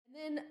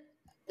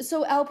And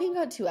so Alpine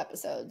got 2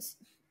 episodes.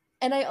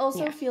 And I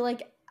also feel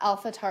like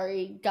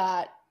AlphaTauri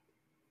got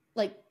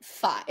like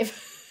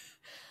 5.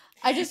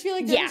 I just feel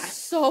like there was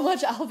so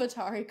much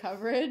AlphaTauri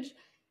coverage,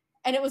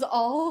 and it was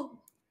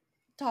all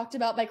talked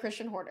about by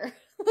Christian Horner.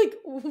 Like,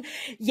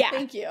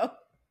 thank you.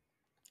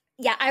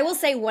 Yeah, I will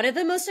say one of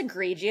the most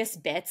egregious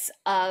bits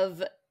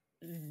of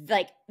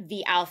like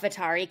the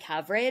AlphaTauri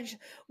coverage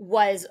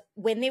was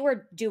when they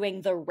were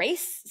doing the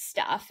race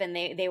stuff and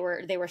they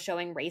were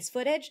showing race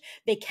footage.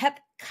 They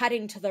kept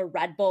cutting to the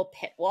Red Bull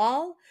pit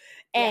wall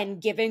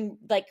and giving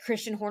like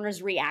Christian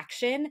Horner's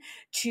reaction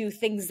to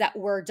things that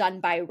were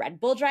done by Red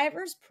Bull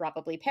drivers,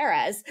 probably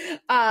Perez,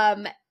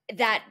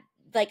 that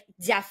like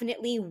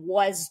definitely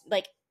was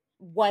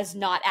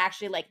not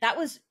actually like that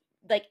was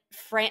like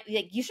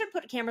you should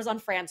put cameras on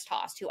Franz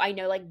Tost, who I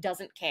know like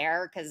doesn't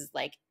care because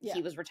like he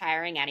was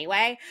retiring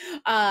anyway.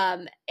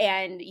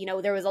 And you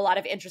know, there was a lot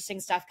of interesting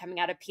stuff coming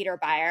out of Peter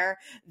Bayer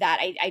that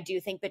I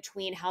do think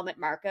between Helmut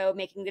Marko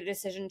making the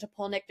decision to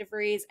pull Nyck de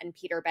Vries and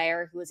Peter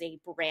Bayer, who is a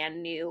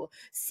brand new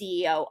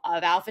CEO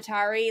of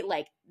AlphaTauri,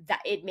 like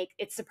that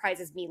it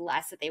surprises me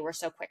less that they were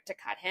so quick to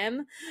cut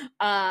him.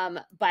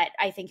 But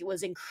I think it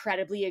was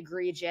incredibly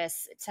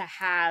egregious to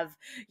have,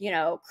 you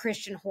know,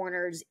 Christian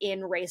Horner's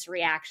in race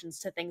reactions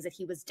to things that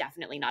he was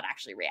definitely not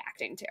actually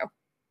reacting to.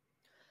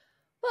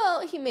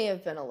 Well, he may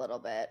have been a little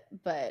bit,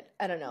 but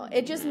I don't know.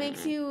 It just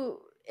makes you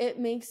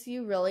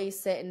really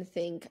sit and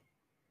think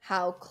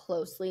how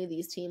closely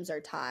these teams are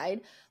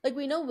tied. Like,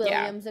 we know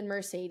Williams and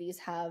Mercedes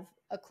have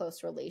a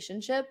close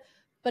relationship,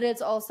 but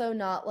it's also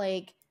not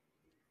like,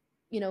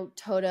 you know,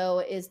 Toto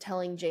is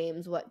telling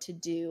James what to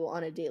do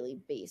on a daily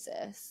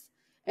basis.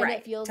 And right.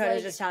 It feels Toto's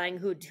like just telling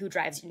who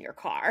drives in your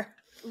car.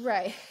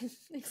 Right.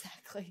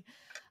 Exactly.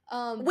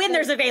 When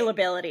there's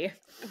availability.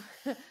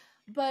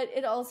 But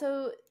it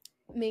also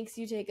makes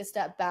you take a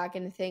step back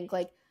and think,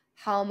 like,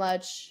 how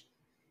much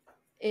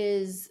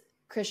is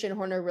Christian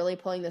Horner really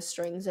pulling the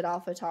strings at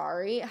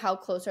AlphaTauri? How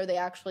close are they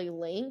actually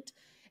linked?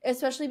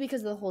 Especially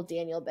because of the whole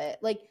Daniel bit.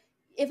 Like,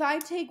 if I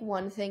take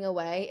one thing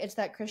away, it's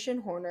that Christian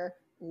Horner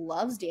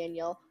loves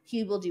Daniel.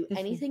 He will do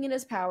anything in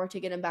his power to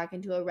get him back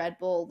into a Red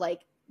Bull,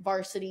 like,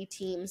 varsity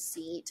team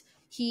seat.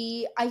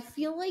 I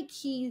feel like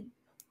he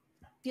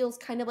feels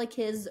kind of like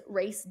his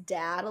race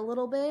dad a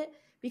little bit,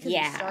 because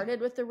he started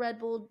with the Red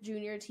Bull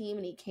junior team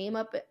and he came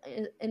up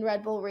in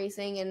Red Bull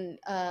racing and,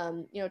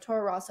 you know,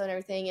 Toro Rosso and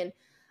everything. And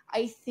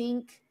I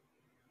think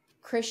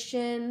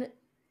Christian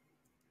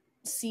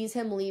sees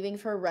him leaving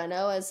for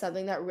Renault as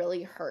something that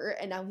really hurt,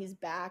 and now he's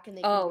back and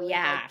they can really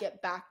like,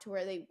 get back to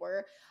where they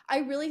were. I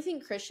really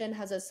think Christian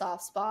has a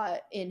soft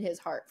spot in his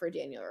heart for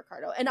Daniel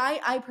Ricciardo, and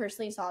I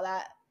personally saw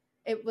that.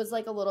 It was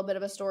like a little bit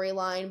of a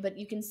storyline, but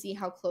you can see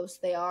how close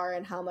they are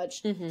and how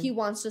much he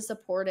wants to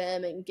support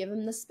him and give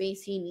him the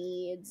space he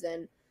needs.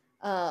 And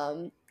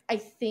I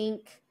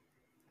think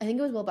it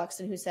was Will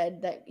Buxton who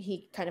said that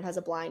he kind of has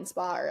a blind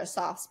spot or a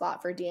soft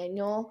spot for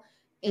Daniel,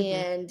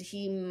 and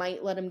he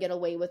might let him get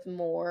away with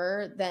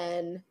more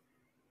than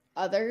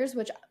others,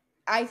 which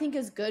I think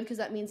is good because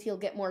that means he'll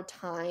get more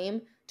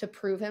time to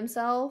prove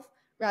himself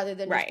rather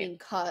than just being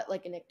cut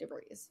like a Nyck de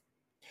Vries.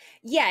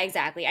 Yeah,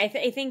 exactly. I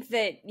think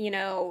that, you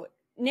know,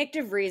 Nyck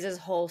de Vries'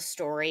 whole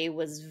story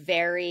was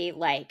very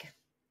like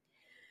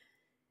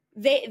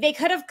they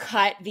could have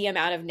cut the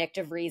amount of Nyck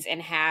de Vries in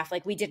half.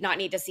 Like, we did not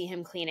need to see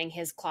him cleaning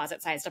his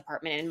closet-sized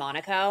apartment in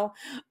Monaco.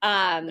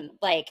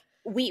 Like,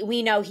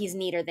 we know he's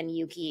neater than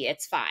Yuki.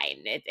 It's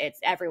fine. It's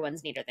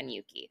everyone's neater than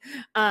Yuki.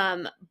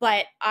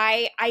 But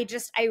I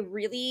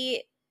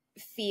really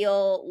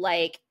feel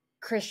like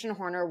Christian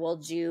Horner will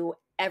do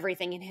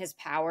everything in his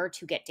power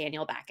to get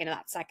Daniel back into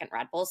that second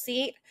Red Bull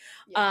seat.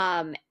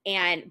 But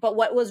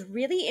what was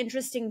really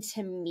interesting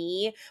to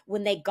me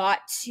when they got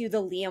to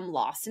the Liam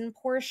Lawson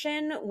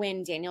portion,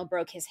 when Daniel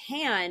broke his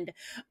hand,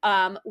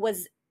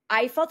 was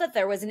I felt that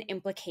there was an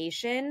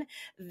implication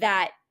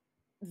that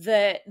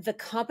the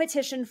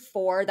competition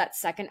for that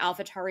second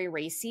AlphaTauri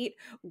race seat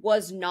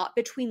was not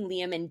between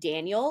Liam and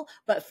Daniel,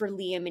 but for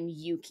Liam and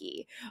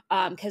Yuki.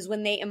 Because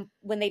when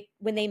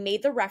they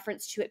made the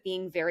reference to it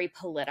being very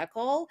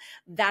political,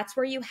 that's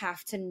where you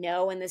have to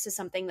know, and this is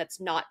something that's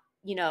not,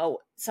 you know,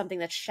 something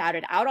that's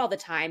shouted out all the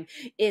time,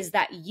 is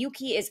that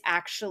Yuki is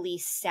actually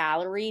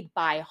salaried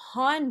by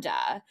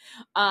Honda.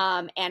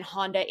 And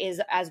Honda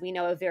is, as we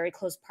know, a very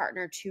close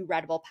partner to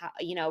Red Bull,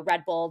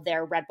 Red Bull,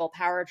 their Red Bull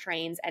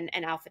powertrains and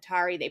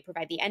AlphaTauri. They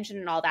provide the engine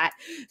and all that.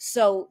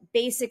 So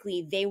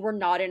basically, they were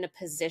not in a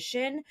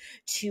position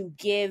to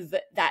give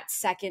that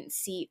second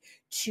seat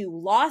to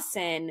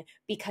Lawson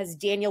because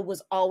Daniel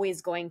was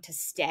always going to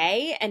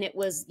stay. And it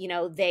was, you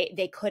know,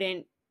 they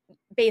couldn't,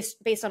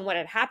 based on what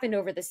had happened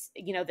over this,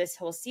 you know, this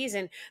whole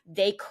season,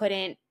 they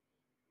couldn't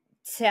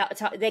sell it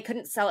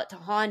to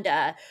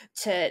Honda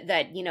to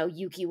that, you know,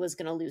 Yuki was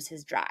going to lose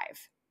his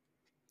drive.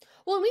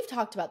 Well, and we've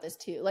talked about this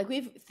too. Like,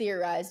 we've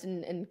theorized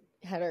and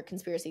had our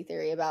conspiracy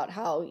theory about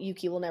how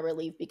Yuki will never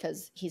leave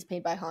because he's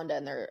paid by Honda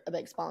and they're a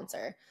big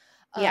sponsor.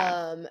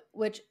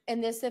 Which,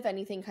 and this, if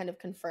anything, kind of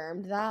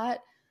confirmed that.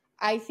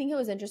 I think it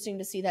was interesting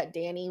to see that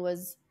Danny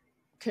was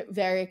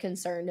very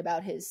concerned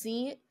about his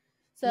seat.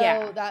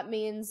 So that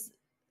means,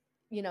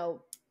 you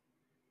know,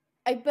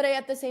 but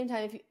at the same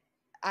time, if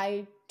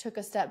I took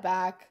a step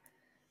back,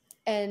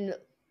 and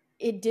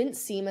it didn't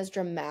seem as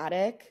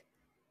dramatic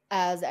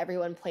as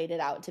everyone played it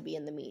out to be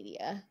in the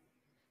media.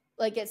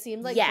 Like, it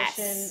seemed like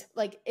Christian,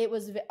 like, it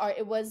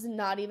was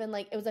not even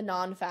like, it was a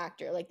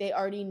non-factor. Like, they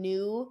already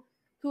knew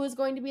who was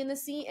going to be in the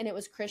seat, and it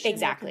was Christian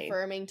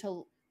confirming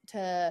to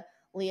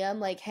Liam,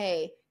 like,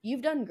 hey,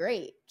 you've done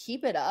great.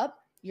 Keep it up.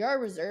 You're a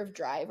reserve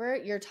driver.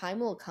 Your time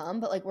will come,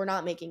 but, like, we're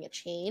not making a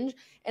change.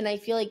 And I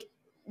feel like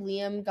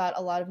Liam got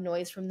a lot of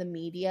noise from the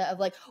media of,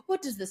 like,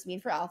 what does this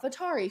mean for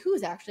AlphaTauri?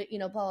 Who's actually, you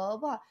know, blah,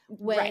 blah,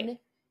 blah.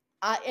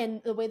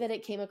 And the way that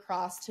it came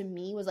across to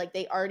me was like,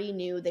 they already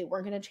knew they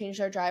weren't going to change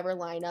their driver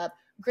lineup.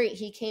 Great.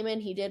 He came in,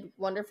 he did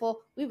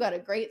wonderful. We've got a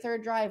great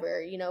third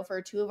driver, you know, for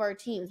two of our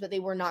teams, but they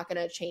were not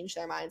going to change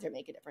their minds or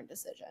make a different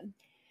decision.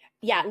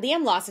 Yeah,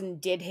 Liam Lawson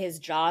did his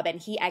job and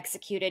he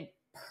executed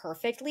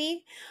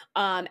perfectly.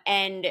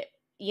 And,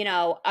 you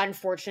know,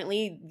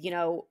 unfortunately, you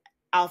know,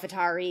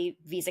 AlphaTauri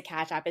Visa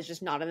Cash App is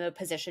just not in a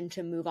position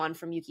to move on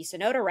from Yuki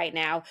Tsunoda right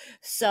now.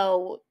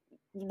 So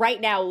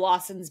right now,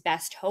 Lawson's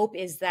best hope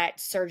is that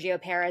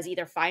Sergio Perez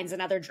either finds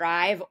another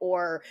drive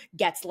or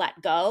gets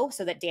let go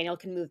so that Daniel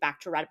can move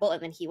back to Red Bull,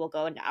 and then he will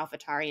go into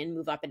AlphaTauri and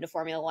move up into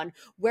Formula One,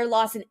 where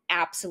Lawson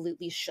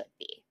absolutely should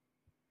be.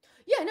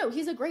 Yeah, no,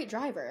 he's a great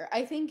driver.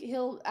 I think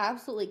he'll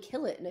absolutely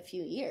kill it in a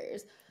few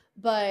years,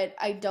 but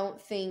I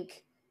don't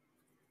think,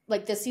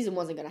 like, this season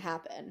wasn't going to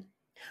happen.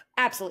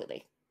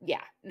 Absolutely.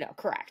 Yeah, no,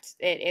 correct.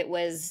 It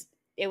was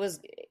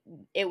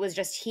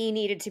just, he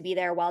needed to be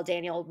there while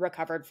Daniel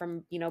recovered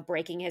from, you know,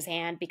 breaking his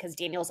hand, because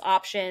Daniel's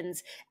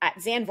options at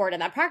Zandvoort in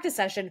that practice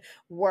session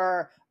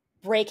were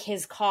break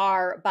his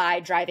car by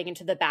driving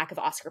into the back of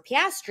Oscar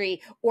Piastri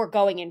or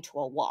going into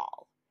a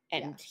wall.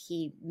 And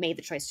he made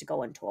the choice to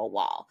go into a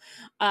wall.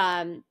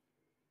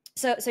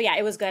 So yeah,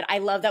 it was good. I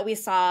love that we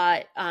saw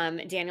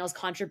Daniel's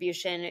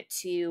contribution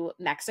to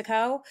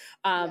Mexico,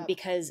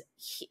 because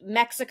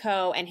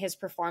Mexico and his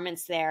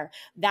performance there,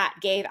 that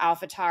gave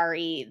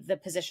AlphaTauri the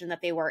position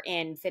that they were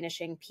in,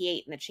 finishing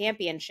P8 in the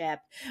championship.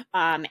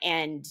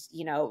 And,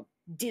 you know,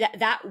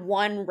 that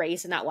one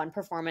race and that one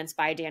performance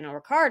by Daniel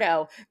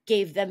Ricciardo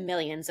gave them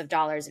millions of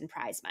dollars in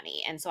prize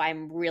money. And so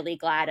I'm really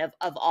glad of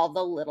all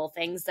the little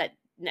things that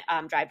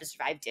Drive to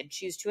Survive did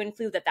choose to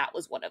include, that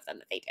was one of them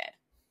that they did.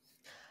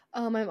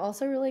 I'm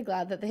also really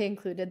glad that they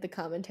included the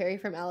commentary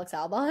from Alex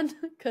Albon,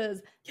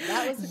 because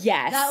that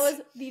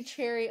was the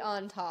cherry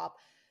on top.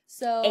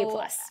 So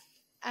A+.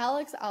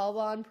 Alex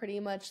Albon pretty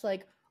much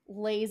like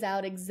lays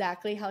out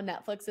exactly how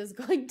Netflix is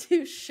going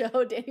to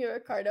show Daniel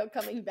Ricciardo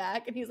coming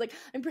back, and he's like,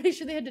 I'm pretty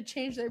sure they had to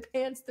change their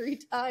pants 3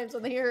 times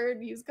when they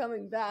heard he was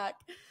coming back.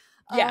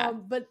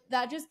 But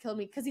that just killed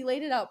me, because he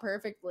laid it out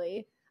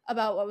perfectly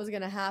about what was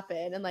going to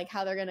happen and like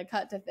how they're going to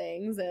cut to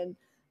things. And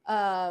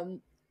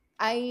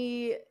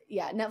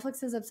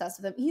Netflix is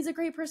obsessed with him. He's a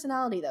great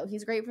personality, though.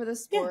 He's great for the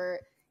sport.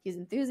 Yeah. He's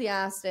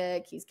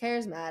enthusiastic. He's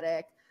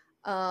charismatic.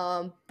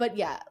 But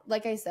yeah,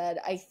 like I said,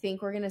 I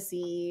think we're going to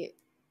see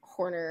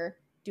Horner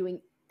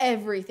doing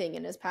everything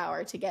in his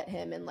power to get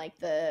him in like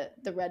the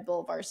Red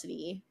Bull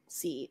varsity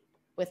seat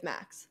with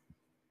Max.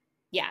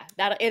 Yeah,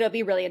 it'll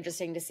be really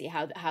interesting to see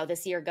how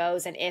this year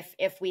goes, and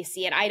if we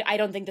see it. I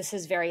don't think this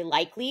is very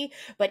likely,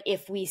 but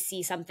if we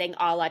see something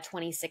a la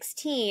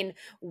 2016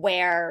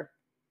 where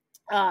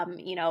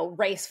you know,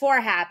 race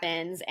 4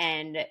 happens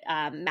and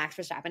Max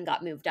Verstappen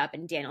got moved up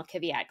and Daniel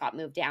Kvyat got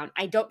moved down.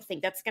 I don't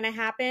think that's going to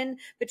happen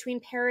between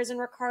Perez and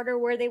Ricciardo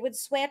where they would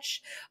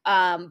switch,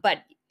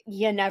 but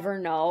you never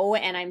know,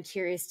 and I'm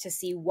curious to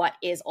see what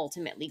is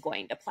ultimately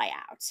going to play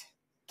out.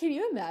 Can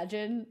you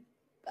imagine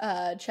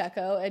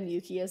Checo and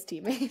Yuki as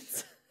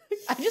teammates?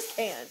 I just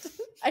can't.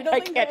 I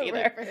don't think that would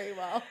work very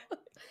well.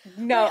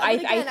 No, I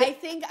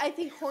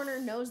think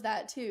Horner knows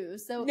that too.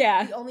 So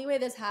the only way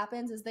this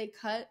happens is they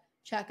cut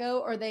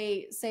Checo, or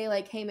they say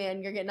like, hey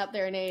man, you're getting up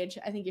there in age,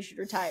 I think you should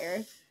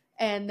retire,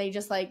 and they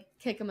just like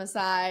kick him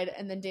aside,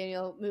 and then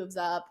Daniel moves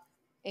up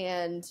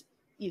and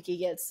Yuki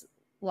gets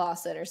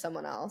Lawson or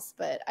someone else.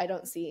 But I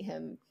don't see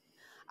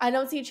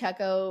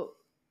Checo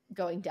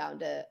going down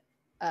to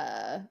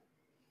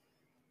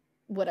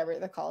whatever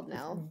they're called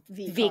now,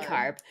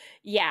 V-carb.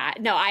 Yeah,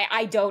 no,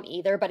 I don't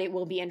either, but it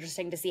will be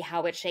interesting to see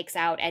how it shakes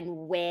out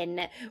and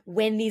when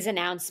these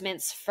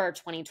announcements for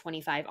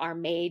 2025 are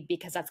made,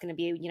 because that's going to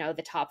be, you know,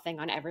 the top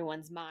thing on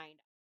everyone's mind.